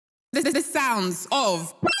The sounds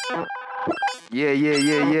of Yeah.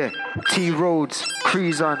 Troadz,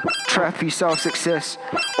 Creezon Trappy, South Success,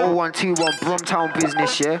 0121 Brumtown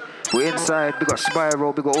business, yeah. We're inside, we got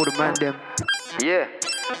Spyro, we got all the man them. Yeah,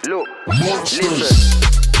 look, listen.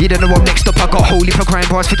 You don't know I'm next up, I got holy for crime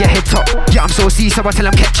bars for your head top. Yeah, I'm so C, so I tell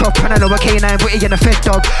them catch up. And I know a K9, but he ain't a fed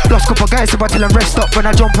dog. Lost couple guys, so I tell them rest up. When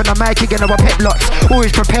I jump on the mic, you get our pet lots. Always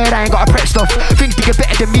prepared, I ain't got a prep stuff. Think to get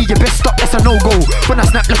better than me, you best stop, that's a no-go. When I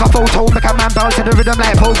snap like a photo, make a man bounce to the rhythm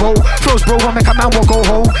like pogo. Flows bro, I make a man walk go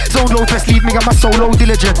home. Zone low, best leave me, I'm a solo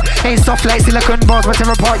diligent. Ain't soft like silicon bars, but tear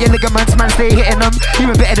apart your ligaments, man stay hitting them.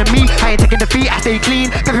 Even better than me, I ain't taking defeat, I stay clean.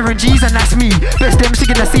 Pepper and G's and that's me. Best them, she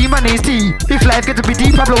gonna see, my name's T. If life gets to be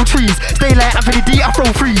deep, I blow trees. Stay like Anthony D, I throw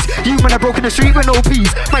freeze. You man, I broke in the street with no peace.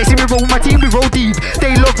 Might see me roll my team, we roll deep.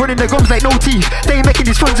 They love running the gums like no teeth. They making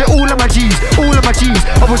these funds with all of my G's, all of my G's.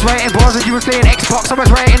 I was writing bars and you was playing Xbox. I was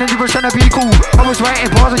writing and you was trying to be cool. I was writing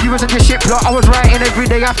bars and you was on your shit plot. I was writing every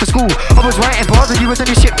day after school. I was writing bars and you was on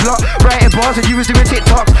your shit plot. Writing bars and you was doing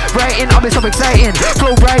TikToks. Writing, I've been so exciting.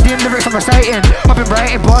 Flow riding, lyrics I'm reciting. I've been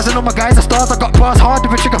writing bars and all my guys are stars. I got bars hard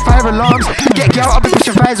with trigger fire alarms. Get out, I've been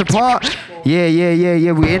pushing fires apart.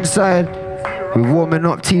 Yeah, we inside. We warming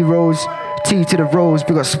up Troadz, T to the Roadz,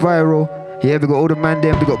 we got Spyro, yeah, we got all the man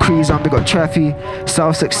them, we got Creezon, we got Trappy,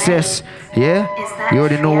 South Success, yeah, you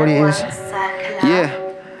already know what it is, yeah,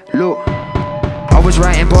 look. I was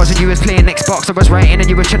writing bars when you was playing Xbox. I was writing and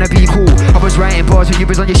you was trying to be cool. I was writing bars when you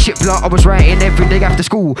was on your shit block. I was writing every day after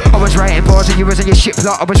school. I was writing bars when you was on your shit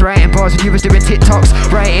block. I was writing bars when you was doing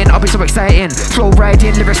TikToks. Writing, I'll be so exciting. Flow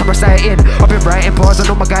riding, lyrics I'm reciting. I've been writing bars and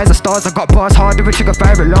all my guys are stars. I got bars harder with trigger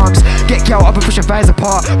fire alarms. Get out, I've been pushing fires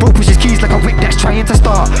apart. Bro pushes keys like a whip that's trying to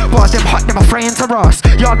start. Bars them hot, them are frying to Ross.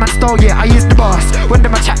 Yard man style, yeah, I is the boss. When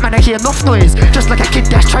them a chat, man, I hear enough noise. Just like a kid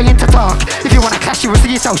that's trying to talk. If you wanna clash, you will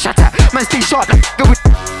see yourself shatter. Man, stay sharp, like go with.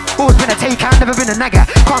 Always been a taker, never been a nagger.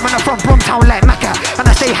 Can't man, I'm from Brumtown like Macca. And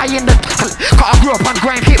I stay high in the cause I grew up on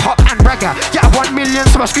grime, hip hop and ragga. Yeah, I 1 million,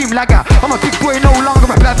 so I scream lagger. I'm a big boy, no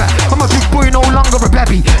longer a blabber. I'm a big boy, no longer a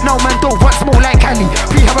blabby. No man don't want small like Cali.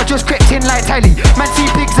 Pre have I just crept in like Tally. Man see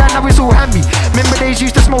pigs and now it's all hammy. Remember days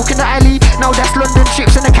used to smoke in the alley. Now that's London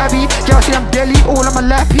chips in the cabbie. Y'all see I'm deli, all I'm a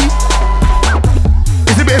lappy.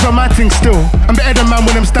 It's a bit of a mad thing still. I'm better than man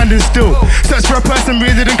when I'm standing still. Search for a person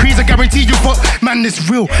rather than Creez, I guarantee you fuck. Man, this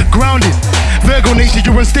real, grounded. Virgo nature,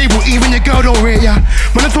 you're unstable, even your girl don't rate ya.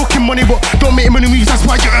 Man, I'm talking money, but don't make money moves, that's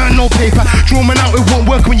why you earn no paper. Draw man out, it won't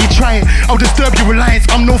work when you try it. I'll disturb your reliance,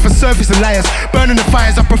 I'm known for service and liars. Burning the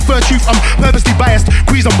fires, I prefer truth, I'm purposely biased.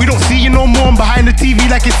 Creezon, we don't see you no more, I'm behind the TV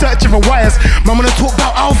like in search of a wires. Man, when I talk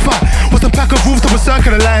about alpha, what's the pack of rules to a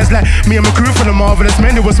circle of lions? Like me and my crew for the marvelous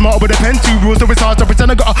men who were smart with a pen, 2 rules, so it's hard to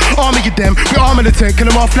pretend I got an army of them. We armor the 10, kill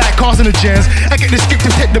them off like cars in the jams. I get the script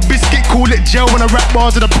to take the biscuit, call it gel when I rap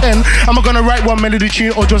bars of the pen. Am I gonna write one melody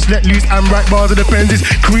tune or just let loose and write bars of the pen? This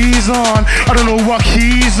Creezon, I don't know what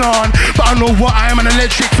he's on, but I know what I am. An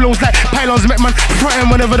electric flows like pylons make man frontin'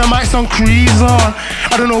 whenever the mic's on Creezon.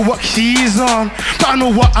 I don't know what he's on, but I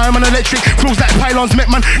know what I'm. An electric flows like pylons make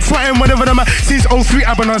man frontin' whenever the mic. Since 03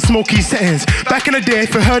 I've been on smoky settings. Back in the day,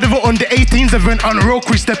 if you heard of it on the 18s event on road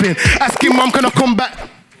crew stepping. Asking mom can I come back?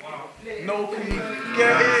 No,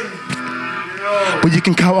 get in. But you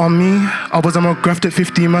can count on me. I was on my graft at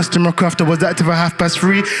 15, master my craft. I was active at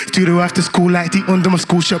 3:30. Studio after school, like tea under my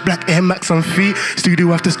school shirt, black Air Max on feet.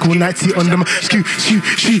 Studio after school, night tea under my she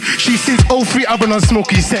since 03 I've been on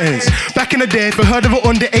smoky settings. Back in the day, if you heard of it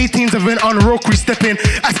on the 18s, I went on road crew stepping.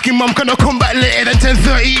 Asking mom can I come back later than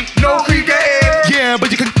 10:30? No, we get in. Yeah,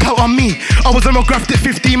 but you can count on me. I was on my graft at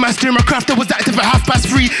 15, master my craft. I was active at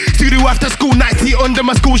 3:30. Studio after school, night tea under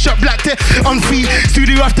my school shirt, black tea on feet.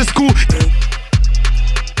 Studio after school.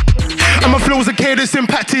 And my flows are cadence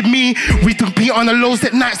impacted me. We took beat on the lows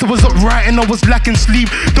at nights. I was up writing, I was lacking sleep.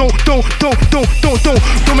 Don't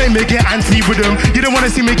make me get anti with them. You don't wanna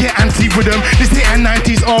see me get anti with them. This hit at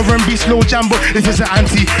 90s R&B slow jam, but this is an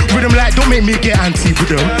anti rhythm. Like don't make me get anti with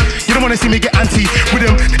them. You don't wanna see me get anti with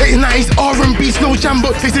them. 90s R&B slow jam,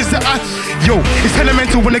 but this is the yo. It's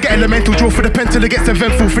elemental when I get elemental. Draw for the pen till it gets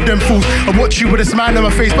eventful for them fools. I watch you with a smile on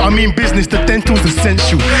my face, but I mean business. The dental's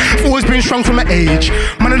essential. I've always been strong from my age.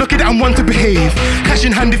 Man, I look at it and want to behave. Cash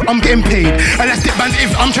in hand if I'm getting paid. Elastic bands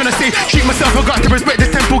if I'm trying to say. Treat myself, I got to respect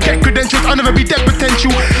this temple. Get credentials, I'll never be dead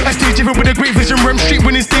potential. I stay different with a great vision. Rem street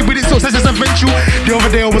winning, stay with it, so success eventual. The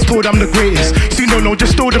other day I was told I'm the greatest. Soon no,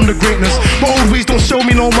 just told them the greatness. But old ways don't show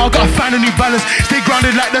me no more. Gotta find a new balance. Stay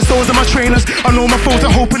grounded like the souls of my trainers. I know my foes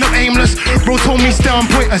are hoping I'm aimless. Bro told me stay on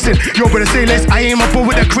point. I said, yo, better say less. I aim up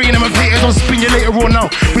with a crane and my haters on spin you later on now.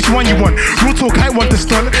 Which one you want? Real talk, I want to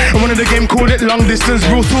stunt. And one of the game called it long distance.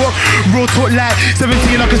 Real talk. Raw talk like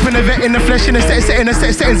 17, I can spend a vet in the flesh in a set of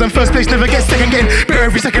settings. And first place never gets second, getting better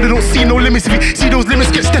every second. I don't see no limits. If you see those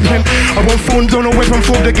limits, get stepping. I won't phone, don't know weapon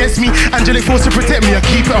formed against me. Angelic force to protect me. I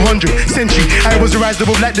keep it 100 century. I was rise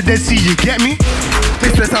above like the Dead Sea. You get me?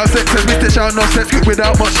 Mr. South Sectors, Mr. Shout no sex, quick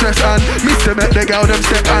without much stress. And Mr. Met the gal them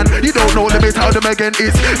step and you don't know limits, how them again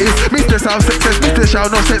it's Mr. South Sectors, Mr.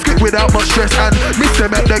 Shout no sex, quick without much stress. And Mr.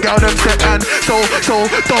 Met the gal them step and so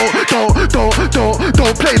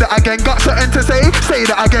don't play that again. Got something to say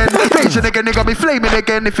that again. Raging again, they got me flaming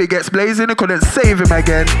again. If he gets blazing, I couldn't save him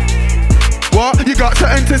again. What? You got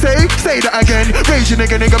something to say? Say that again. Raging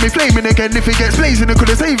again, they got me flaming again. If he gets blazing, I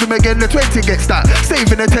could've saved him again. The 20 gets that.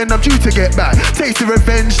 Saving the 10, I'm due to get back. Taste the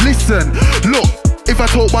revenge, listen, look. If I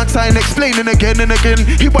talk once, I ain't explaining again and again.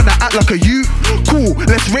 He wanna act like a you. Cool,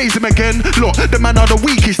 let's raise him again. Look, the man are the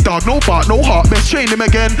weakest dog. No bark, no heart, let's train him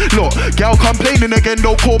again. Look, gal complaining again.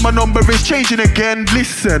 Don't call my number, it's changing again.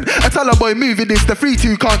 Listen, I tell a boy moving this, the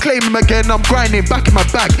 3-2 can't claim him again. I'm grinding back in my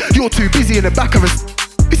bag. You're too busy in the back of us.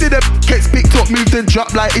 You see the gets picked up, moved and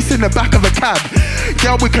dropped like it's in the back of a cab.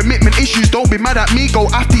 Girl with commitment issues, don't be mad at me, go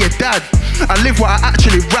after your dad. I live what I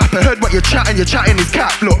actually rap, I heard what you're chatting is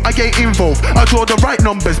cap. Look, I ain't involved, I draw the right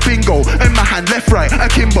numbers, bingo. In my hand, left, right,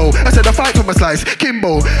 akimbo. I said I fight for my slice,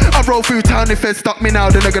 Kimbo. I roll through town, if it stop me now,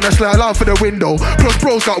 then they're gonna slide out for the window. Plus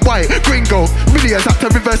bros got white, gringo, millions have to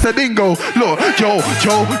reverse the dingo. Look, Joe,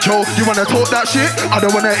 you wanna talk that shit? I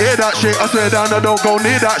don't wanna hear that shit, I swear down, I don't go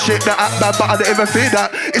near that shit. That act bad, but I don't even fear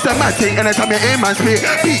that. It's a mad thing, anytime your aim man spit.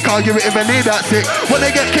 Peak can't give it even need that sick. When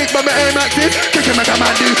they get kicked by my aim axis, kick him like a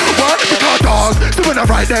man do. What? Because dogs, so when I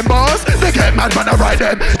write them bars, they get mad when I write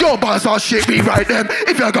them. Your bars are shit, we write them.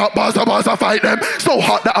 If you got bars, I fight them. So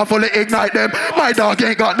hot that I fully ignite them. My dog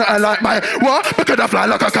ain't got nothing like my what? Because I fly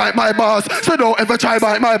like I kite my bars. So don't ever try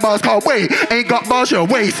bite my bars, can't wait. Ain't got bars your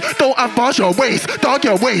waist, don't have bars your waist. Dog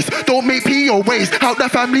your waist, don't make P your waist. Help the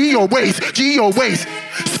family your waist, G your waist.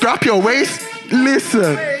 Scrap your waist.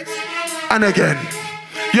 Listen, and again.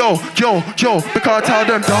 Yo, because I tell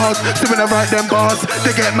them dogs, so when I write them bars,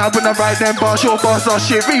 they get mad when I write them bars. Your bars are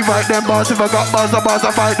shit, rewrite them bars. If I got bars,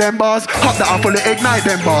 I fight them bars. Hop that I fully ignite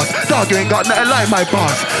them bars. Dog, you ain't got nothing like my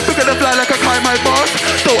bars. Because I fly like a kite, my bars.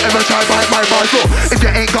 Don't ever try bite my bars. Look, if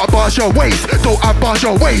you ain't got bars your waist, don't have bars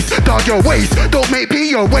your waist. Dog your waist, don't make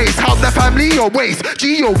P your waist. Help the family your waist,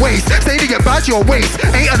 G your waist. Say to get bad your waist,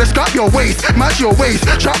 ain't under scrap your waist. Match your waist,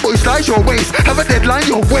 trap boy slice your waist. Have a deadline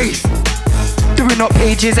your waist. Doing up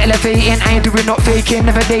pages, elevating, I ain't doing up faking,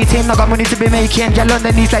 never dating, I got money to be making. Y'all on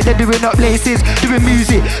the knees like they're doing up places, doing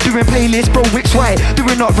music, doing playlists, bro whips white,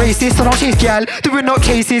 doing up racist, I don't chase gal, doing up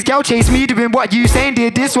chases, gal chase me, doing what you saying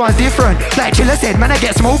did, this one's different. Like Chilla said, man I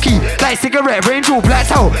get smoky, like cigarette, range all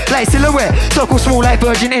blacked out, like silhouette, circle small like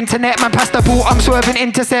virgin internet, man past the ball, I'm swerving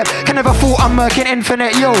intercept, can never fool, I'm murking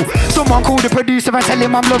infinite, yo. Someone call the producer and tell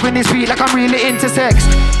him I'm loving this beat like I'm really into sex.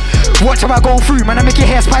 Watch how I go through, man I make your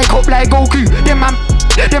hair spike up like Goku. Them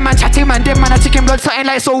man chatting, man, them man are chicken blood, something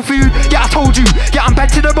like soul food. Yeah, I told you, yeah, I'm bad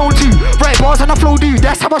to the bone too. Right bars on the flow, dude,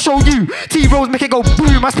 that's how I show you. T-Roadz make it go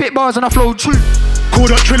boom, I spit bars on the flow, true.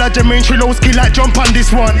 Called up Trilla, Jermaine, Trillo, skill like jump on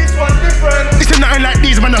this one. This one's different. This ain't nothing like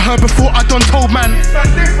these, man, I heard before, I done told, man. This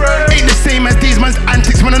one's different. Ain't the same as these man's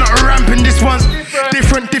antics, man, I'm not ramping, this one's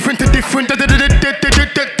different.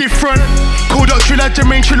 Different. Called up Trilla,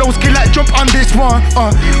 Jermaine, Trillo, skill like jump on this one.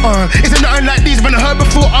 This ain't nothing like these, man, I heard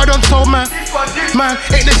before, I done told, man. Man,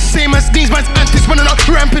 ain't the same as these man's antics, man, I'm not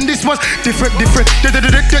ramping, this one's different.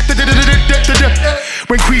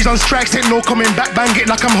 When Creezon strikes, ain't no coming back. Bang it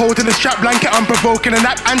like I'm holding a strap blanket. I'm provoking and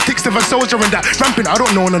that antics of a soldier and that ramping. I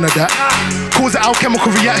don't know none of that. Cause an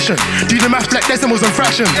alchemical reaction. Do the math like decimals and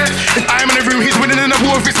fractions. If I'm in the room, he's winning in the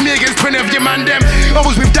war. If it's me against 20 of your man, them. I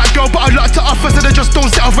was with that girl, but I lot to offer, so they just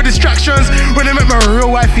don't set off for distractions. When I met my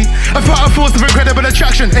real wifey, I thought I forced of incredible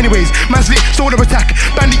attraction. Anyways, man's lit, sword of attack.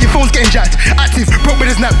 Bandit, your phone's getting jacked. Active, broke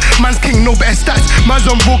with his nap. Man's king, no better stats. Man's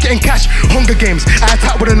on raw, getting cash. Hunger games. I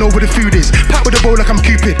attack when I know where the food is. Pat with the bowl like I'm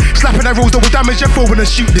Cupid. Slapping that rose, double damage, I throw when I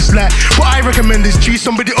shoot this like. What I recommend is choose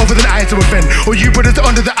somebody other than I to offend. Or you brothers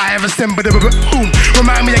under the eye of a stem, but boom.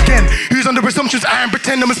 Remind me again, who's under presumptions? I am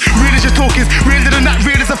pretend I'm as real as your talk is. Realer than that,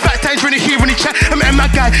 real as a fact. I ain't trying to hear any chat. I'm a mad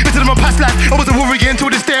guy, instead of my past life. I was a warrior until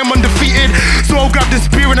this day I'm undefeated. So I'll grab the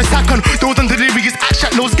spear and attack on those under delirious. Act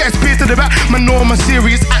chat, nose get spears to the back. Man, know I'm a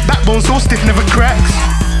serious act backbone so stiff, never cracks.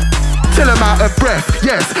 till I'm out of breath.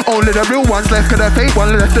 Yes, only the real ones left, cause the fake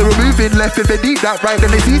one left, they're removing left. If they need that right,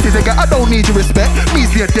 then it's easy to get. I don't need your respect,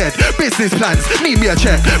 measly are dead. Business plans, need me a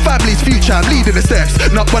check. Family's future, I'm leading the steps.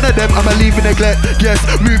 Not one of them, I'm a leaving neglect. Yes,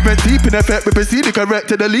 movement deep in effect, we proceeding correct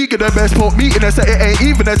to the league of the best. Put me in a set, it ain't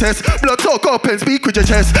even a test. Blood talk up and speak with your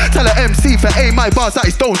chest. Tell a MC for aim my bars that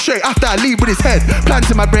is stone straight after I leave with his head. Plans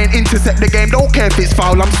in my brain intersect the game, don't care if it's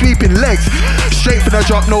foul, I'm sweeping legs. Straight for the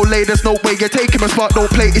drop, no lay, there's no way you're taking my spot, don't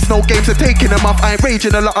play, it's no games, I'm taking them off. I ain't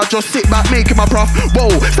raging a lot, I just sit back making my prof. Whoa,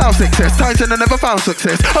 sound success, times and I never found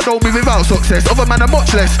success. I don't move without success, other man are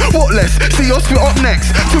much less. What less? See us fit up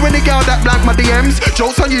next. To any girl that blank my DMs,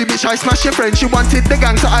 jokes on you bitch, I smash your friends. She wanted the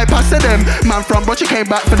gang so I passed to them. Man from but she came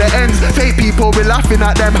back for the ends. Fake people we laughing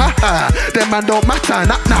at them, ha ha. Them man don't matter,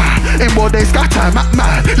 nah nah. In what they scatter,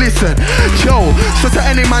 man. Listen, yo, so to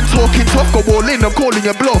any man talking tough, go all in, I'm calling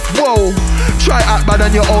your bluff. Whoa, try act bad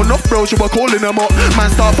on your own enough, bros, you were calling them up. Man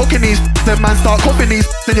start fucking these, then man start cuffing these,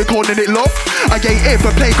 then you're calling it love. I ain't here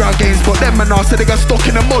for playground games, but them man now so they got stuck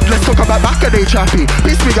in the mud. Let's talk about back of they trappy.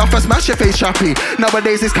 Piss me off and smash your face trappy.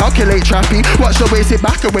 Nowadays it's calculate trappy. Watch the way sit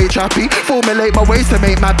back away trappy. Formulate my ways to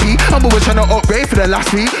make mad pee. I'm always trying to upgrade for the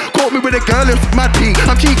last week. Caught me with a girl with mad pee.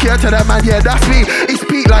 I'm cheekier to that man, yeah that's me. He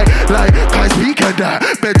speak like can't speak and that.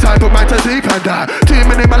 Bedtime put man to sleep and that. 2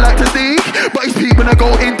 minutes man like to sneak, but he speak when I go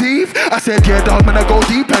in deep. I said yeah dog man I go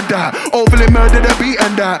deep and that. Overly murder the beat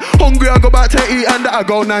and that. Hungry I go back to eat and that. I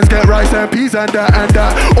go nines get rice and peas and that and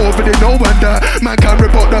that. Over the no and that. Man can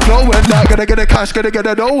report the flow and that. Gonna get the cash, gonna get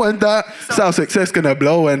the dough and that. South success gonna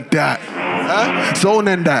blow and that. Zone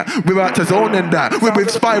and that. We're about to zone and that. We're with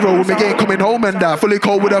Spyro when we ain't coming home and that. Fully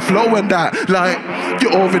cold with a flow and that. Like you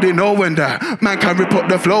already know and that. Man can report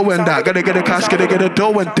the flow and that. Gotta get the cash, gotta get the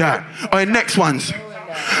dough and that. Alright, next ones.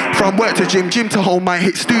 From work to gym to home, I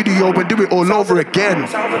hit studio and do it all over again.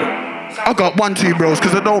 I got 1, 2 bros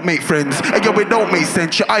cause I don't make friends. And yo, it don't make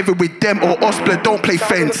sense. You're either with them or us, blood, don't play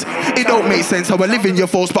fence. It don't make sense how I live in your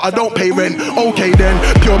thoughts, but I don't pay rent. Okay then,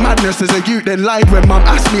 pure madness as a youth, then lied when mum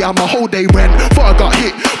asked me how my whole day went. Thought I got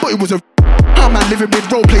hit, but it was a how man living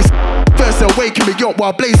with role plays. First they'll waking me up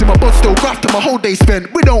while blazing my butt still grafting my whole day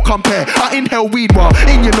spent. We don't compare, I inhale weed while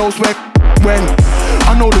in your nose where when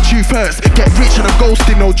I know the truth hurts. Get rich and I'm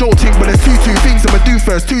ghosting, no jolting. But there's 2 things I'ma do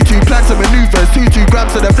first. 2 plans and maneuvers. 2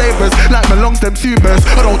 grams of the flavors. Like my lungs, them tumors.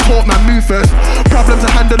 I don't talk, man, move first. Problems I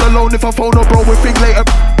handle alone. If I phone or bro, we'll think later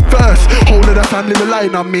first. Whole of the family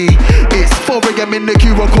relying on me. It's 4 AM in the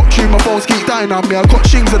queue. I got tune, my phones keep dying on me. I got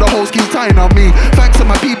strings of the hoes keep tying on me. Thanks to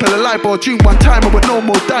my people alive, or June one time I would no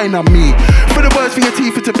more dying on me. For the words for your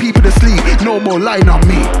teeth, to people to sleep. No more lying on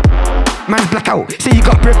me. Man's blackout, say you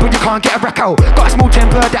got bread but you can't get a rack out. Got a small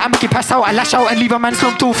temper that I make you pass out. I lash out and leave a man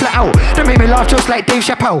slumped all flat out. Don't make me laugh just like Dave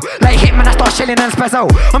Chappelle. Like Hitman I start shelling and spaz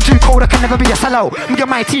out. I'm too cold I can never be a sellout. Me and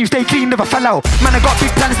my team stay clean, never fell out. Man I got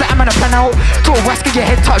big plans that I'm gonna plan out. Troadz get your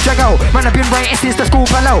head touch drag out. Man I've been writing since the school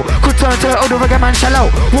fell out. Could turn to older reggae man shell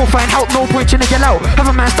out. Won't find help, no point trying to yell out. Have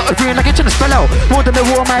a man started green like it's trying to spell out. More than the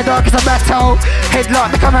war my dog is a battle.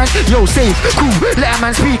 Headlock make a man, yo safe, cool. Let a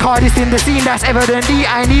man speak hardest in the scene, that's evidently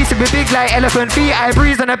I need to be big like elephant feet. I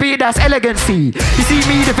breeze on a beat, that's elegancy. You see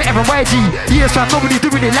me, the veteran YG. Years fam, nobody's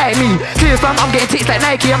doing it like me. Clear fam, I'm getting ticks like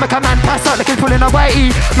Nike. I'm a man pass out like he's pulling a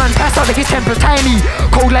whitey. Man pass out like his temper's tiny.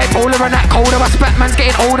 Cold like polar and that colder. I spat, man's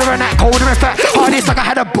getting older and that colder. In fact, hardest like I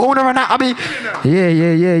had a boner and that. I be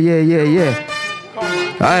yeah.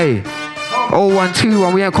 Aye.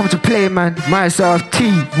 0121, we ain't come to play, man. Myself,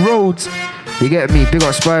 T, Roadz. You get me? Big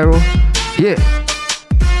up Spyro. Yeah.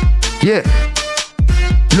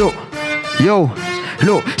 Look. Yo,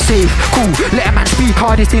 look, safe, cool, let a man speak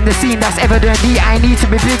hardest in the scene, that's evidently I need to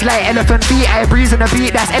be big like elephant feet, I breeze on a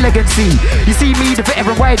beat, that's elegancy. You see me, the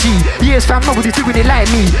veteran YG, years fam, nobody's doing it like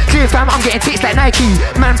me. Clear fam, I'm getting ticks like Nike.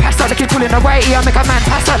 Man pass out like he's pulling a whitey, I make a man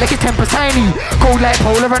pass out like his temper's tiny. Cold like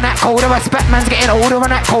polar and that colder, I spat, man's getting older and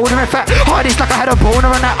that colder. In fact, hardest like I had a boner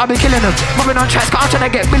and that, I'll be killing them. Moving on tracks, cause I'm trying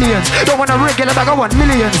to get millions. Don't want a regular bag, I want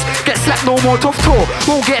millions. Get slapped, no more tough talk.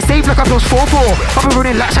 Won't get saved like a +4-4. I'll be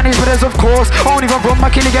running laps and his brothers, of course. I won't even run my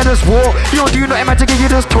killing and just walk. You don't do nothing magic, you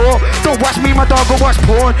just talk. Don't watch me, my dog, go watch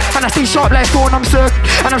porn. And I stay sharp like Thorn, I'm circ.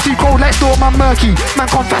 And I'm too cold like Storm, I'm murky. Man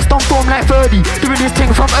come fast, don't form like 30. Doing this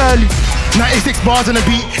thing from early. 96 bars on the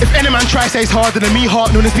beat. If any man tries, say it's harder than me.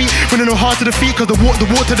 Heart on his feet, running no hard to the feet. Cause the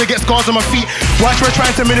water that gets scars on my feet. Watch we're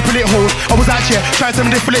trying to manipulate holes. I was out here trying to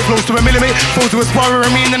manipulate flows to a millimeter. Foes to a Spyro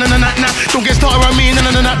and me, nah. Don't get started on me,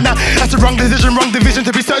 nah. That's the wrong decision, wrong division.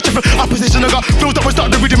 To be searching for opposition. I got flows that will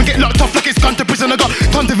start the rhythm and get locked off like it's gone to prison. I got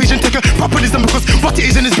tons of vision, take a populism because what it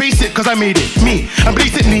isn't is basic. Cause I made it, me, and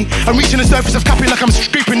blatantly I'm reaching the surface of capping like I'm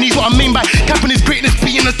scraping knees. What I mean by capping is greatness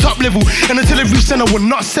being the top level. And until I reach then I will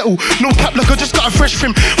not settle. No cap like I just got a fresh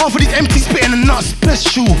trim. Half of these empty spitting and not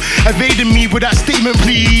special. Evading me with that statement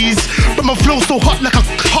please. But my flow so hot like a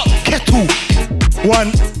hot kettle.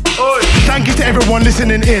 One. Thank you to everyone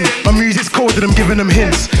listening in. My music's cold and I'm giving them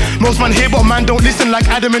hints. Most man hear but man don't listen like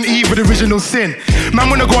Adam and Eve with original sin.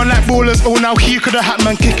 Man wanna go on like ballers, oh now he could have had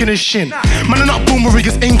man kicking his shin. Man are not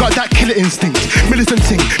boomeringers, ain't got that killer instinct. Militant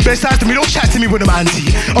thing, best sides to me, don't chat to me when I'm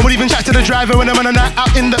anti. I won't even chat to the driver when I'm on a night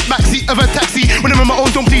out in the backseat of a taxi. When I'm in my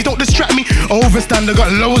own zone, please don't distract me. Overstand, I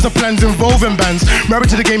got loads of plans involving bands.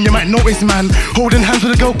 Married to the game, you might notice man. Holding hands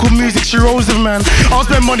with a girl called Music, she rolls with man. I'll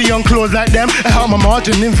spend money on clothes like them, I help my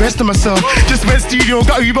margin, invest in myself. Just went studio,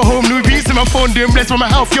 got Uber home, new beats in my phone, doing blessed for my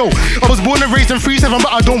health, yo. I was born and raised in 3-7,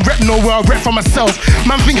 but I don't rep nowhere, I rep for myself.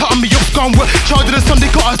 Man think hot on me, up, gone work. Charge of the sun,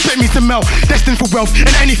 they gotta expect me to melt. Destined for wealth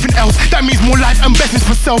and anything else, that means more life and blessings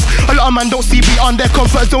for self. A lot of man don't see me on their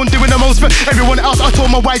comfort zone, doing the most for everyone else. I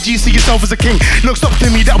told my YG, see yourself as a king. Looks up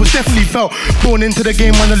to me, that was definitely felt. Born into the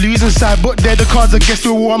game on the losing side, but they're the cards I guess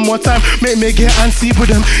we'll one more time. Make me get antsy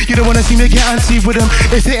with them. You don't wanna see me get antsy with them.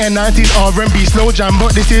 It's hitting 90s R&B slow jam,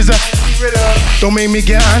 but this is a don't make me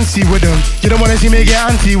get antsy with them. You don't wanna see me get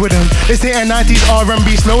antsy with them. It's hitting 90s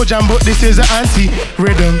R&B slow jam, but this is an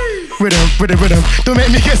anti-rhythm. Rhythm. Don't make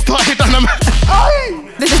me get started on them.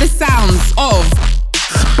 The sounds of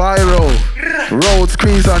Spyro, Roadz,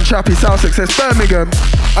 Creezon Trappy, South Success, Birmingham.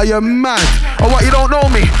 Are you mad? Oh, what, you don't know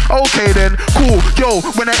me? Okay then, cool. Yo,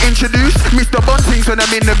 when I introduce Mr. Buntings when I'm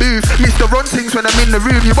in the booth, Mr. Runtings when I'm in the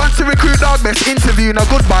room. You want to recruit dog, best interview. Now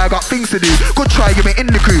goodbye, I got things to do. Good try, you ain't in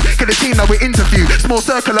the crew. Get the team, now we interview. Small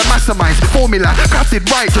circle of masterminds, formula crafted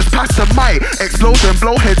right, just pass the mic. Explosion,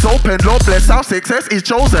 blow heads open, Lord bless, South Success is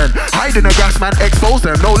chosen. Hide in the grass, man, expose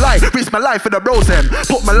them. No lie, risk my life for the bros them.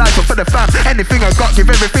 Put my life up for the fam. Anything I got, give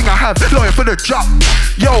everything I have. Loyal for the drop.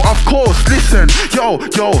 Yo, of course, listen. Yo.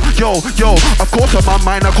 Of course I'm on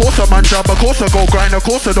mine, of course I'm on job, of course I go grind, of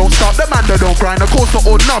course I don't stop. The man that don't grind, of course I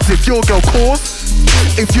all knobs. If your girl calls,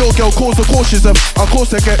 of course she's of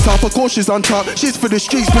course I get top, of course she's on top. She's for the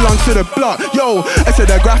streets, belongs to the block. Yo, I said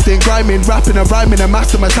they're grafting, grinding, rapping and rhyming and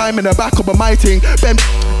master my time in the back of my thing. Bem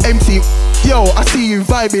empty. Yo, I see you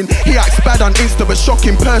vibing. He acts bad on Insta but shock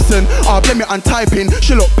in person. Blame it on typing.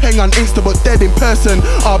 She look peng on Insta but dead in person.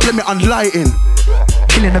 Blame it on lighting.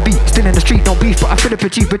 Killing the beat, still in the street, no beef, but I feel a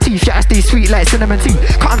cheap teeth. Yeah, I stay sweet like cinnamon tea.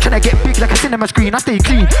 Cause I'm trying to get big like a cinema screen. I stay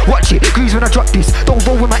clean, watch it, grease when I drop this. Don't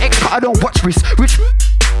roll with my ex, cause I don't watch wrist. Rich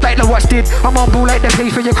like the watch did. I'm on ball like the play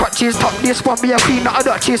for your crutches. Top this, want me a queen, not a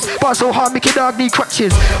duchess. Bar so hard, make your dog need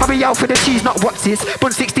crutches. I'll be out for the cheese, not what's this.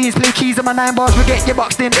 Bun 16s, play keys and my 9 bars, we get you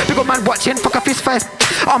boxed in. Big old man watching, fuck a fist first.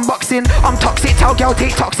 Unboxing, I'm toxic, tell girl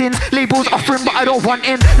take toxins. Labels offering, but I don't want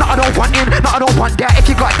in. No, I don't want in, no, I don't want that. If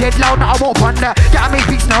you got dead loud, no, I won't want that. Yeah, I make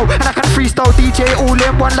beats now, and I can freestyle DJ all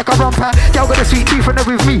in one like a romper. Y'all got a sweet tooth and they're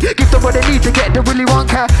with me. Give them what they need to get the Willy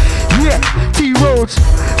Wonka. Yeah, Troadz,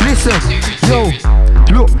 listen, yo.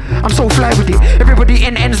 Look, I'm so fly with it. Everybody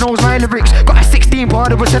in ends knows my lyrics. Got a 16 bar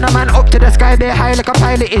that will send a man up to the sky. They're high like a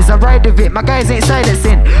pilot is. I ride with it. My guys ain't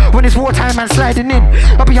silencing. When it's wartime, man sliding in.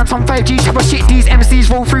 I'll be on some 5G type of shit. These MCs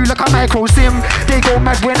roll through like a micro sim. They go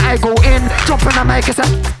mad when I go in. Jump on the mic, it's a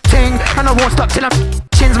ting. And I won't stop till I'm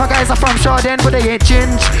chins. My guys are from Chardin, but they ain't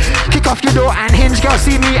ginge. Kick off your door and hinge. Girl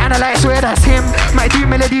see me and I like swear that's him. Might do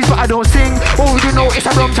melodies but I don't sing. Oh, you know it's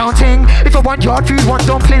a Rumtown ting. If I want yard food, want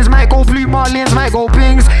dumplings. Might go blue marlins, might go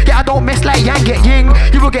pings. Yeah, I don't mess like Yang get ying.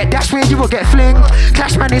 You will get dash where you will get fling.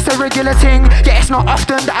 Clash man, it's a regular thing. Yeah, it's not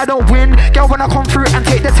often that I don't win. Girl when I come through and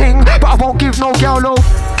take the ting, but I won't give no girl low.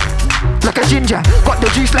 Like a ginger, got the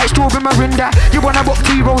juice like strawberry Mirinda. You wanna book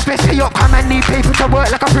T-Rolls, best pay up. Come and need paper to work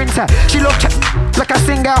like a printer. She love like a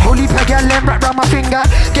singer. Holy per gal, lemon wrap round my finger.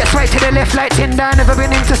 Get right to the left like Tinder. Never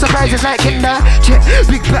been into surprises like Kinder. Check,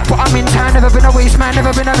 big black but I'm in town. Never been a waste man,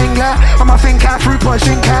 never been a mingler. I'm a thinker, fruit boy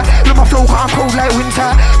drinker. Look my flow, I'm cold like winter.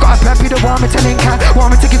 Got a baby that want me to link her.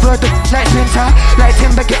 Want me to give her the like splinter. Like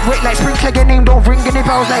timber, get wet like sprinkler. Your name don't ring any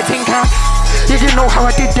bells like Tinker. Yeah, you know how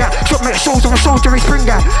I did that. Shot me shows on a soldiery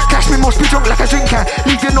springer. Cash me must be drunk like a drinker.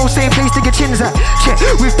 Leave you no same place to get chins at. Check,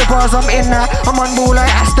 with the bars I'm in now. I'm on ball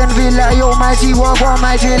like Aston Villa. Yo, my G-Wag,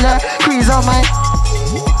 my jailer. Creezon, my.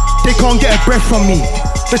 They can't get a breath from me.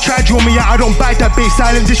 They try to draw me out, I don't bite that bait.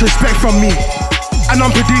 Silent disrespect from me. And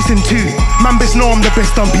I'm producing too. Man best know I'm the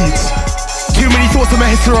best on beats. Too many thoughts on my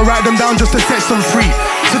head, so I write them down just to set some free.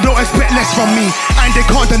 So don't expect less from me, and they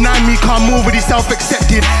can't deny me, can't move with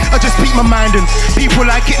self-accepted. I just speak my mind and people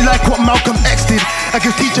like it like what Malcolm X did. I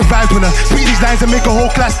give teacher vibes when I speak these lines and make a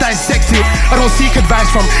whole class dissect it. I don't seek advice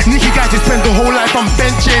from Nicky guys who spend the whole life on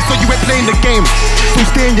benches, so you ain't playing the game. So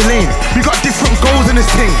stay in your lane, we got different goals in this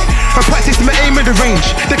thing. I practice my aim at the range,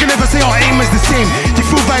 they can never say our aim is the same. You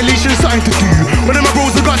feel violation, something to do. One of my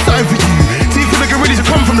bros have got something for you. See for the gorillas who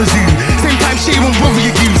come from the zoo. Same time shade won't bother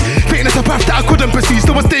your views. Fitness a path that I couldn't pursue,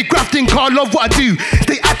 so I stay grafting, can't love what I do.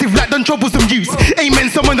 Stay active like done troublesome use. Amen,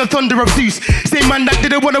 someone the thunder of Zeus. Same man that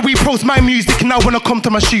didn't wanna repost my music, now wanna come to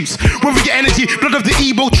my shoots. Where we get energy, blood of the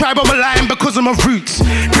Igbo tribe, I'm aligned because of my roots.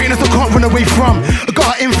 Greatness I can't run away from. I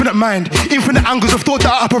got an infinite mind, infinite angles of thought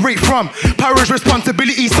that I operate from. Power is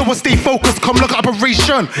responsibility, so I stay focused, come look at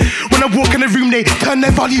operation. When I walk in the room, they turn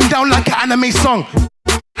their volume down like an anime song.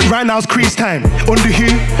 Right now it's crease time. Under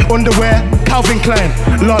who? Underwear? Calvin Klein.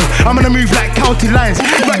 Lol, I'm gonna move like county lines.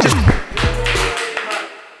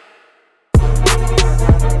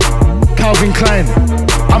 Calvin Klein.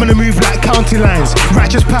 I'm gonna move like county lines.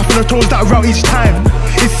 Righteous path on the toes that route each time.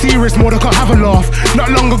 It's serious, more than I can't have a laugh.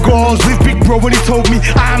 Not long ago I was with Big Bro when he told me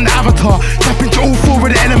I am the avatar. Tap into all four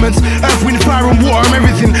of the elements, earth, wind, fire and water, I'm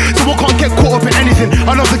everything. So I can't get caught up in anything.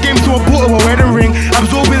 I love the game so I bought a wedding ring.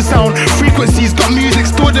 Absorbing sound, frequencies, got music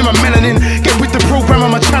stored in my melanin. Get with the program,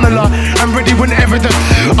 I'm a channeler. I'm ready whenever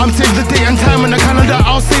I'm save the date and time in the calendar.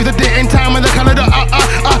 I'll save the date and time in the calendar.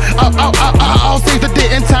 I'll save the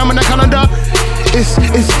date and time in the calendar.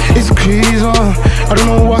 It's Creezon. I don't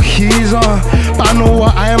know what he's on, but I know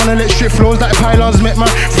what I am on electric flows like pylons. Make man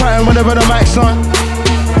frightened whenever the mic's on.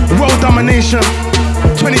 World domination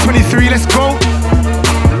 2023, let's go.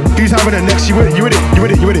 Who's having it next? You with it, you with it, you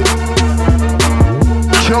with it, you with it.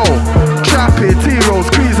 Yo, Trappy, T-Roads,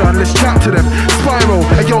 Creezon, let's chat to them. Spyro,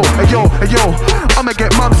 ayo, ayo, ayo. I'ma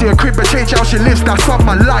get mumsy a crib and change how she lives, that's on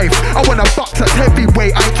my life. I want a box that's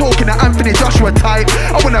heavyweight, I ain't talking to Anthony Joshua type.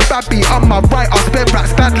 I want a bad beat on my right, I'll spend back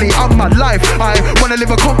Stanley on my life. I wanna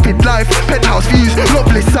live a comfy life, penthouse views,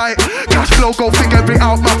 lovely sight. Cash flow, go figure it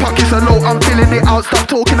out, my pockets are low, I'm filling it out. Stop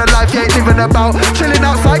talking a life you ain't living about. Chilling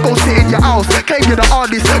outside, go sit in your house. Claim you're the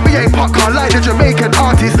artist, we ain't popcorn like the Jamaican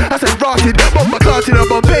artist. I said rotted, but my clouded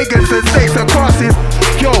about pagans and snakes and crosses.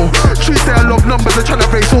 Yo, trees say I love numbers, I'm trying to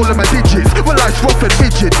raise all of my digits. Well, life's rough and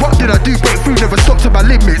rigid, what did I do? Break through, never stopped to my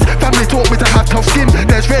limits. Family taught me to have tough skin,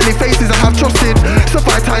 there's rarely faces I have trust in.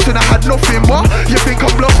 Survived times when I had nothing, what? You think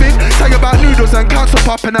I'm bluffing? Tell you about noodles and council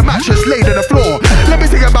pop and a mattress laid on the floor. Let me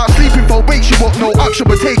tell you about sleeping for wakes you up, no option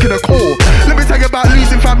but taking a call. Let me tell you about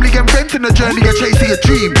losing family and renting a journey and chasing a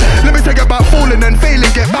dream. Let me tell you about falling and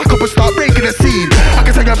failing, get back up and start breaking the scene. I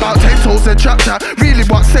can tell you about 10 toes and trap chat, really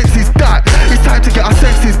what sense is that? It's time to get our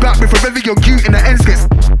senses back before every young youth in the ends gets.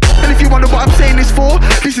 And if you wonder what I'm saying this for,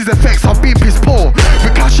 this is effects of being piss poor.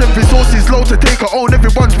 With cash and resources low to take our own,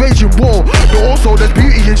 everyone's waging war. But also there's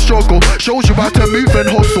beauty in struggle, shows you how to move and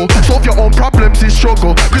hustle. Solve your own problems in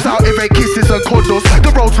struggle, cause out here ain't kisses and cuddles.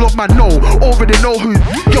 The roads love man know, already know who.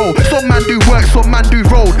 Yo, some man do work, some man do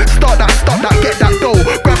road. Start that, stop that, get that dough.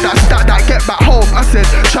 Grab that, stack that, get back home. I said,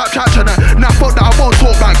 trap, tryna. Now fuck that, I won't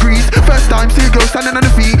talk about grease. First time, see a girl standing on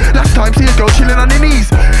the feet. Last time, see a girl chilling on her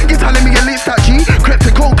knees. You telling me your lips that G? Crept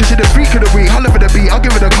and cold, cause you're the freak of the week. Holler for the beat, I'll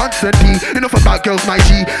give it a constant D. Enough about girls, my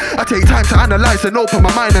G. I take time to analyze and open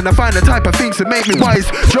my mind, and I find the type of things that make me wise.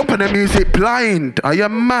 Jump on the music blind, I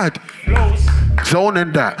am mad.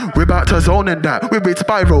 Zoning that, we're about to zone in that. We're with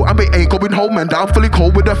Spyro and we ain't going home and that. I'm fully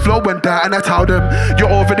cold with the flow and that. And I tell them, you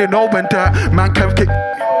already know when that man can kick.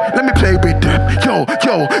 Let me play with them. Yo,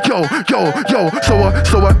 yo, yo, yo,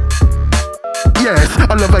 yo. Yes,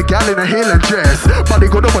 I love a gal in a heel and dress. Body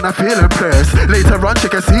good up when I feel impressed. Later on she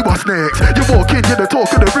can see what's next. You walk in, you're the talk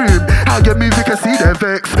of the room. How you move, you can see their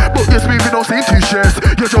vex. But your smoothing don't seem too stressed.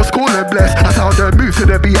 You're just cool and blessed. That's how they move to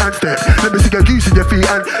the beat and step. Let me see you using your feet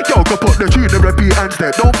and yo, go put the tune and repeat and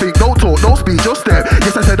step. Don't think, don't talk, don't speak, just step.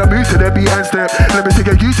 Yes, I said I move to the beat and step. Let me see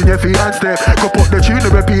you using your feet and step. Go put the tune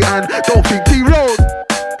and repeat and don't think. T-Road.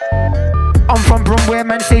 I'm from Brum where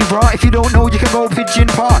man say raw. If you don't know, you can go Pigeon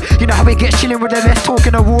Park. You know how it gets chilling with the best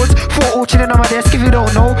talking awards. 4 all chilling on my desk. If you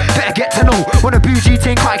don't know, better get to know. When a bougie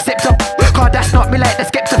thing can't accept up. Cause that's not me like the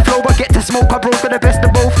Skepta flow. But get to smoke, I broke for the best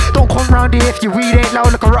of both. Don't come round here if you read ain't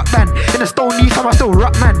loud like a rock band. In a stone knee fam, I still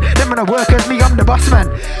rock man. Them when I work as me, I'm the boss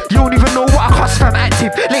man. You don't even know what I cost fam,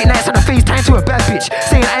 active. Late nights on the FaceTime to a bad bitch.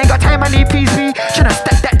 Saying I ain't got time, I need PSP. Tryna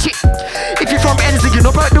stack that chick. If you're from Ensley, you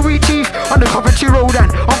know about the weed chief. On the Coventry Road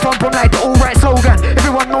and I'm from Brum like the alright slogan.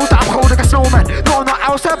 Everyone knows that I'm cold like a snowman. No, I'm not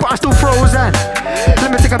outside, but I'm still frozen. Let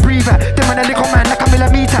me take a breather. Then when a little man like a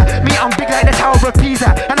millimeter. Me, I'm big like the Tower of Pisa.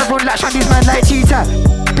 And I run like Shandy's man like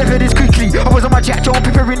Nah, never this quickly. I was on my Jack Jones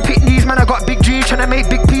preparing pitneys. Man, I got big dreams, trying to make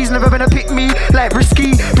big peas. Never been a pick me, like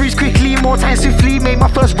risky. Breeze quickly, more time swiftly. Made my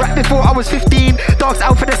first rap before I was 15. Dogs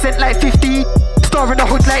out for the cent like 50. Star in the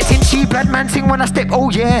hood like Tinchy. Blood man sing when I step, oh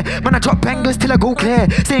yeah. Man, I drop bangers till I go clear.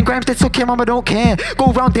 Saying grams that took him, mama don't care.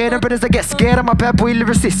 Go round there, them brothers that get scared. I'm a bad boy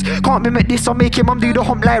lyricist. Can't mimic this or make your mum do the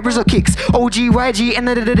hump like Rizzo kicks. OG, YG, end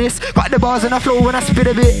of this. Got the bars and I flow when I spit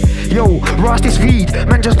a bit. Yo, Ross this weed.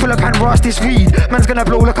 Man, just pull up and Ross this weed. Man's gonna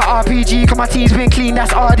blow like a RPG. Cause my team's been clean,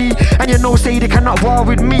 that's RD. And you know, say they cannot war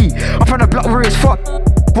with me. I'm from the block where it's fuck.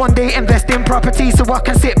 One day invest in property so I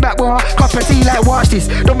can sit back with a cup of tea like watch this.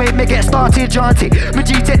 Don't make me get started, jaunty. Me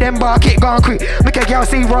G take them bark it gone quick. Make a girl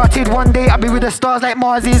say rotted. One day I'll be with the stars like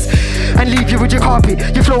Mars is. And leave you with your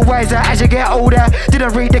carpet. You flow wiser as you get older.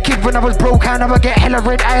 Didn't rate the kid when I was broke and I would get hella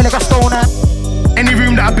red eye like a stoner. Any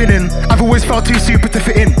room that I've been in, I've always felt too super to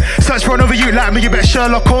fit in. Search for another you like me, you bet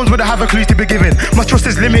Sherlock Holmes would have a clue to be given. My trust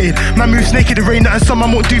is limited, man moves naked, the rain and some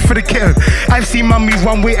I won't do for the kitten. I've seen man move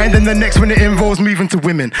one way and then the next when it involves moving to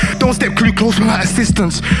women. Don't step too close without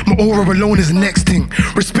assistance, my aura alone is the next thing.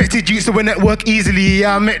 Respected youths so we network easily,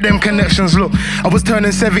 yeah I met them connections. Look, I was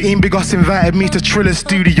turning 17, Big Us invited me to Triller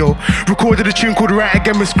Studio. Recorded a tune called Right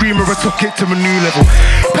Again with SCREAMA, I took it to a new level.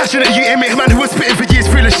 Passionate you image, man who was spitting for years,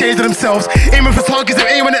 feel ashamed of themselves. Aiming for targets, I'm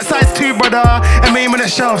aiming at size 2, brother. I'm aiming at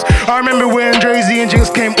shelves. I remember when Dre-Z and Jinx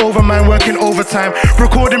came over, man, working overtime.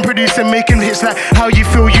 Recording, producing, making hits like How You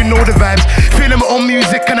Feel, you know the vibes. Feeling my own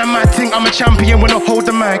music and I'm mad thing, I'm a champion when I hold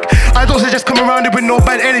the mic. I don't suggest come around it with no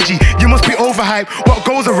bad energy. You must be overhyped. What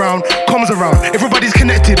goes around, comes around. Everybody's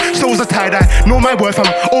connected, souls are tie-dye. Know my worth, I'm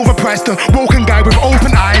overpriced. A woken guy with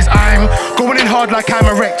open eyes. I'm going in hard like I'm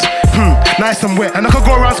erect. Nice and wet. And I could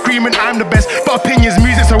go around screaming I'm the best. But opinions,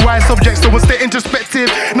 music's a wide subject, so we'll stay introspective.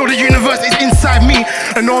 Know the universe is inside me.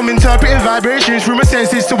 And know I'm interpreting vibrations through my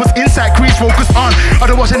senses. So what's inside, Creez, focus on. I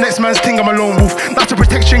don't watch the next man's thing, I'm a lone wolf. That's a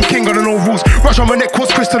protection king, I don't know rules. Rush on my neck, cause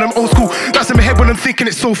crystal, I'm old school. That's in my head when I'm thinking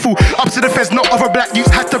it's so full. Up to the feds, not other black youths.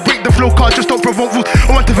 Had to break the flow card, just don't provoke rules.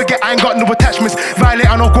 I want to forget I ain't got no attachments. Violate,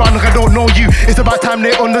 I know ground like I don't know you. It's about time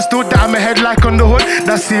they understood that I'm a head like on the hood.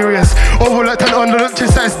 That's serious. Overlooked and underlooked,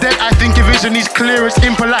 just as dead. I think your vision is clear, it's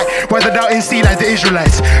impolite. Weather out in sea like the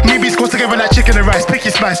Israelites. Me beats goes together like chicken and rice. Pick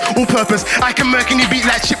your spice, all purpose. I can murk any beat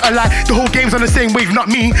like Chip alive. The whole game's on the same wave, not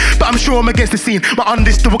me. But I'm sure I'm against the scene. My on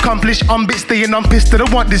this to accomplish, I'm bit staying, I'm pissed. I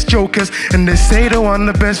don't want this jokers. And they say they want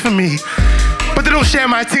the best for me. But they don't share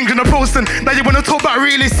my things in a post. And now you wanna talk about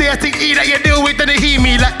really say I think E that you deal with, then they hear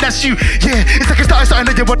me like that's you. Yeah, it's like I started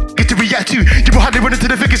something that you want get to react to. You will hardly run into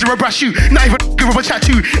the figures or a brush you. Not even give up a chat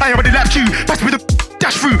to. I already lapped you. Pass me the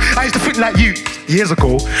dash through. I used to think like you years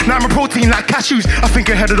ago. Now I'm a protein like cashews. I think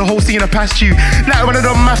ahead of the whole scene I passed you. Like one of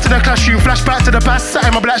them maths to the classroom. Flashback to the past, sat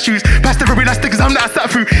in my black shoes. Past every last cause I'm that I sat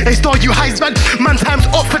through. They star you highs, man. Man, time's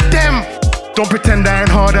up for them. Don't pretend I ain't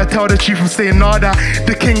hard, I tell the truth from saying nada.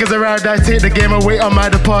 The king is around, I take the game away on my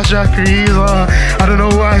departure. Creezon, I don't know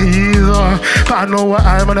what he's on, but I know what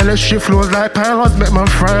I'm on. I let shit flows like pylons, make my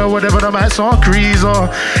fry or whatever the mic's on. Creezon,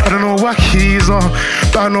 I don't know what he's on,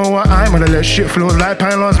 but I know what I'm on. I let shit flows like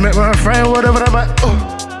pylons, make my fry or whatever the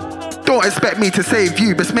mic. Don't expect me to save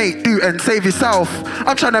you, best mate, do and save yourself.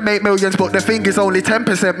 I'm trying to make millions, but the thing is only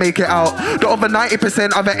 10% make it out. The other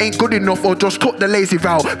 90% either ain't good enough or just took the lazy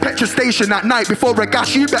route. Petrol station at night before a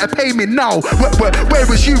gas, you better pay me now. Where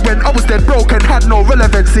was you when I was dead broke and had no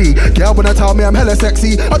relevancy? Girl wanna tell me I'm hella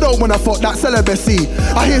sexy, I don't wanna fuck that celibacy.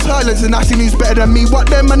 I hear silence and asking who's better than me, what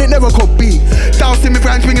them man it never could be. Dousing me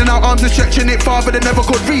friends, swinging out arms and stretching it farther than never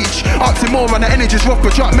could reach. Asking more and the energy's rough,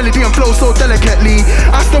 but drop melody and flow so delicately.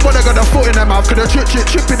 Ask them what I got a foot in their mouth, could I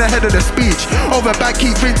tripping ahead of the speech. Over back,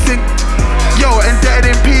 keep rinsing. Yo, indebted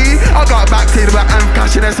in P. I got back to the back and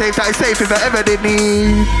cash in a safe that is safe if I ever did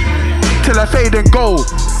need. Till I fade and go.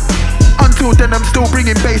 Until then I'm still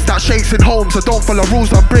bringing bass that shakes in homes. I don't follow rules,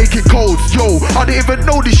 I'm breaking codes. Yo, I didn't even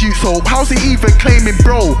know this you so how's he even claiming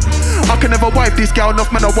bro? I can never wipe this gal enough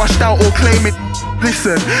man I washed out or claiming.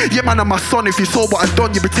 Listen, yeah man I'm my son, if you saw what I've done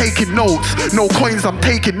you'd be taking notes. No coins, I'm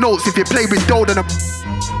taking notes. If you play with dough then I'm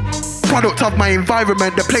product of my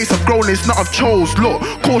environment, the place I've grown is not I've chose. Look,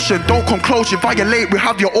 caution, don't come close, you violate, we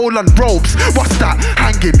have your all on ropes. What's that?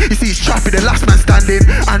 Hanging, you see it's Trappy, the last man standing.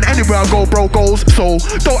 And anywhere I go, bro goes, so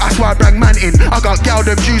don't ask why I bring man in. I got gal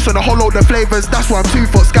them juice on a whole load of flavours, that's why I'm 2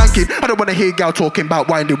 foot skanking. I don't wanna hear gal talking about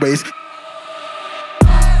winding ways.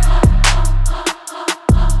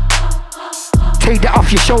 Take that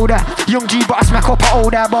off your shoulder. Young G, but I smack up a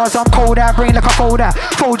older. Bars, I'm colder, brain like a folder.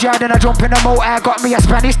 Fold ya, then I jump in the motor. Got me a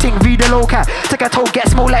Spanish ting, read the loca. Take a toe, get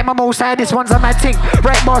smoke like my Mosa. This one's a mad ting.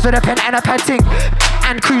 Write bars with a pen and a pad ting.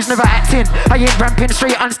 and crews never acting. I ain't ramping,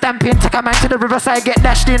 straight on stamping. Take a man to the riverside, get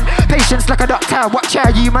dashed in. Patience like a doctor, watch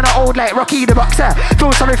out, you man are old like Rocky the boxer.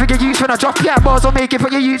 Feel sorry for your youth when I drop ya. Bars will make it,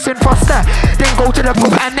 put your youths in foster. Then go to the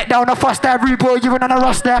pub and net down a foster. Rude boy, you ain't on a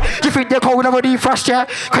roster. You think you're cold, I would defrost ya.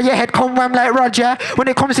 Cause your head come wham like Roger. When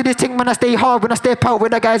it comes to this thing, man, I stay hard. When I step out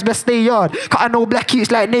with the guys, best stay yard. Cause I know black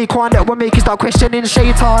youths like Naquan that will make you start questioning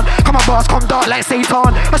Shaitan. Come on bars, come dark like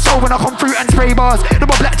Satan. I show when I come through and spray bars. The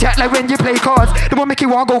more blackjack like when you play cards. The more make you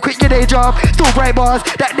want go quit your day job. Still write bars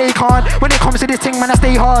that they can't. When it comes to this thing, man, I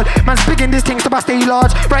stay hard. Man's big in this thing, so I stay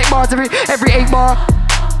large. Write bars every 8 bar.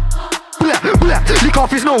 Blah, blah, lick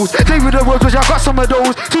off his nose. Play with the words, but I got some of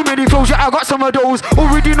those. Too many flows, yeah, I got some of those.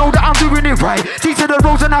 Already know that I'm doing it right. T to the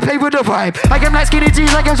roads and I play with the vibe. I am like skinny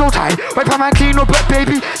jeans, like I'm so tight. Wipe my man clean up, but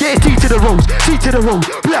baby, yeah, it's T to the roads. T to the roads.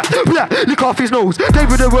 Blah, blah, lick off his nose. Play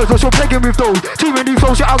with the words, but so playing with those. Too many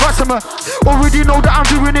flows, yeah, I got some of. Already know that I'm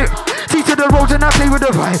doing it. T to the roads and I play with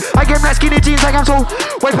the vibe. I am like skinny jeans, like I'm so.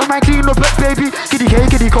 Wipe my man clean up, but baby, kitty K,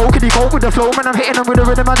 kitty cold with the flow. Man, I'm hitting them with the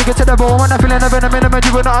rhythm, man, to get to the bone. Man, I'm feeling a venom in them, and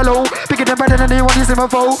you were not alone. Bigger than better than anyone is in my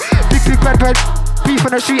foe. Big bad beef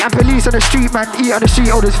on the street and police on the street, man. Eat on the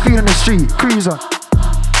street, all this feed on the street. Creezon.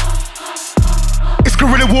 It's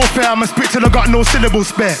guerrilla warfare, I'm a spit till I got no syllables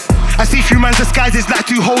spare. I see few man's disguises like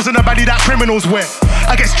 2 holes in the body that criminals wear.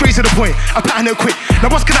 I get straight to the point, I pattern it quick. Now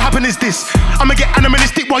what's gonna happen is this: I'ma get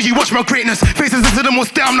animalistic while you watch my greatness. Faces into the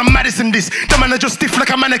most down, I'm the maddest in this. The man are just stiff like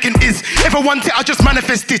a mannequin is. If I want it, I just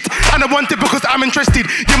manifest it. And I want it because I'm interested.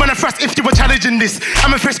 You man are fast if you were challenging this.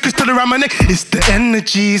 I'm a fresh crystal around my neck, it's the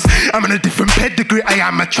energies. I'm in a different pedigree, I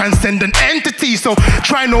am a transcendent entity. So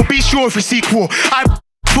try no, be sure if you sequel.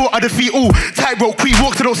 I defeat all. Tightrope, queen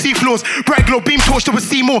walks, I don't see floors. Bright glow, beam torch, I will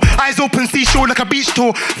see more. Eyes open, see shore like a beach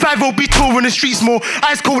tour. 5-0 beat tour in the streets more.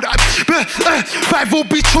 Eyes cold, 5-0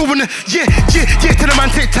 beat tour in the. Yeah, tell the man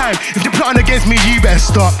take time. If you're plotting against me, you better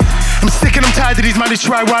stop. I'm sick and I'm tired of these man, they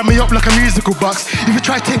try wind me up like a musical box. If you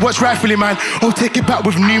try to take what's rightfully mine, I'll take it back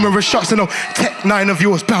with numerous shots. And I'll tech 9 of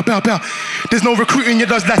yours, bow. There's no recruiting you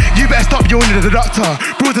does that. You better stop, you only need a doctor.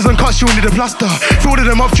 Brothers and cuts, you only need a plaster. Throw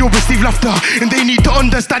them up, you'll receive laughter. And they need to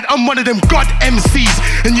understand I'm one of them God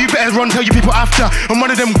MCs. And you better run, tell you people after. I'm one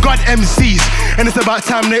of them God MCs. And it's about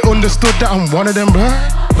time they understood that I'm one of them, bro.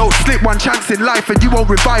 Don't slip one chance in life and you won't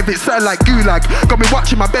revive it, something like gulag. Got me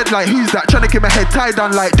watching my bed like who's that? Trying to keep my head tied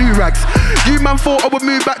down like do-rags. You man thought I would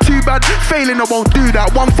move back too bad. Failing I won't do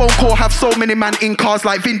that. One phone call have so many man in cars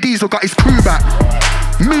like Vin Diesel got his crew back.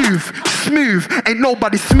 Move, smooth, ain't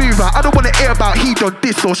nobody smoother. I don't wanna hear about he done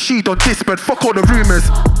this or she done this, but fuck all the rumours.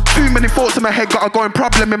 Too many thoughts in my head, got a going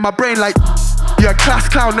problem in my brain like you're a class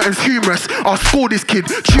clown, nothing's humorous. I'll score this kid,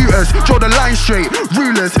 tutors, draw the line straight,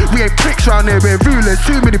 rulers. We ain't pricks round here, we're rulers.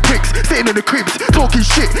 Too many pricks, sitting in the cribs, talking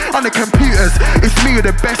shit on the computers. It's me or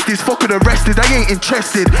the besties, fuck all the rest is, I ain't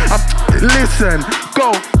interested. Listen,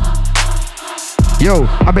 go. Yo,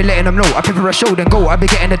 I been letting them know, I prepare a show then go. I be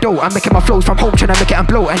getting the dough, I'm making my flows from home, trying to make it and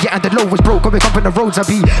blow. And yeah, and the low was broke, when we come from the roads, I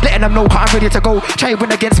be letting them know, cause I'm ready to go. Try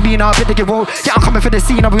win against me and I'll bet they get roll. Yeah, I'm coming for the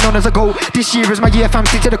scene, I'll be known as a go. This year is my year, fam,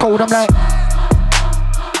 stick to the code, I'm like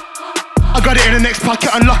I got it in the next pocket,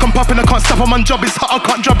 unlock, I'm popping, I can't stop, I'm on job, it's hot, I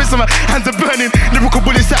can't drop it, so my hands are burning. Lyrical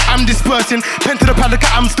bullets that I'm dispersing, pen to the pad,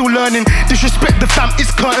 I'm still learning. Disrespect the fam, it's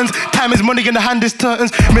curtains, time is money in the hand, it's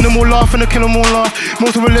turns. Minimal laugh and I kill them all laugh.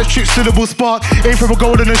 Motor electric, syllable spark, aim for a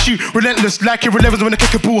goal and a shoot, relentless, like your 11s when I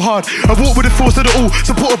kick a ball hard. I walk with the force of the all,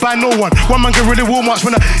 supported by no one. One man can really war march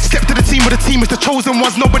when I step to the team, but the team is the chosen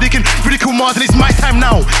ones. Nobody can ridicule Mars, and it's my time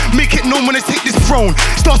now. Make it known when I take this throne.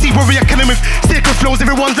 Starseed warrior killing with sacred flows,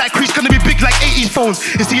 everyone's like Creech, gonna be big like 80s phones.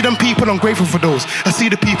 You see them people, I'm grateful for those. I see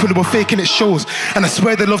the people who were faking it shows, and I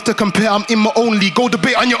swear they love to compare. I'm in my own league, go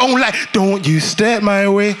debate on your own life. Don't you step my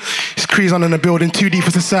way. It's Creezon in the building, 2D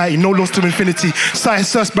for society, no loss to infinity.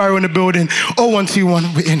 Science, Spyro in the building,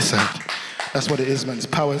 0121, we're inside. That's what it is, man, it's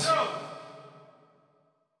powers.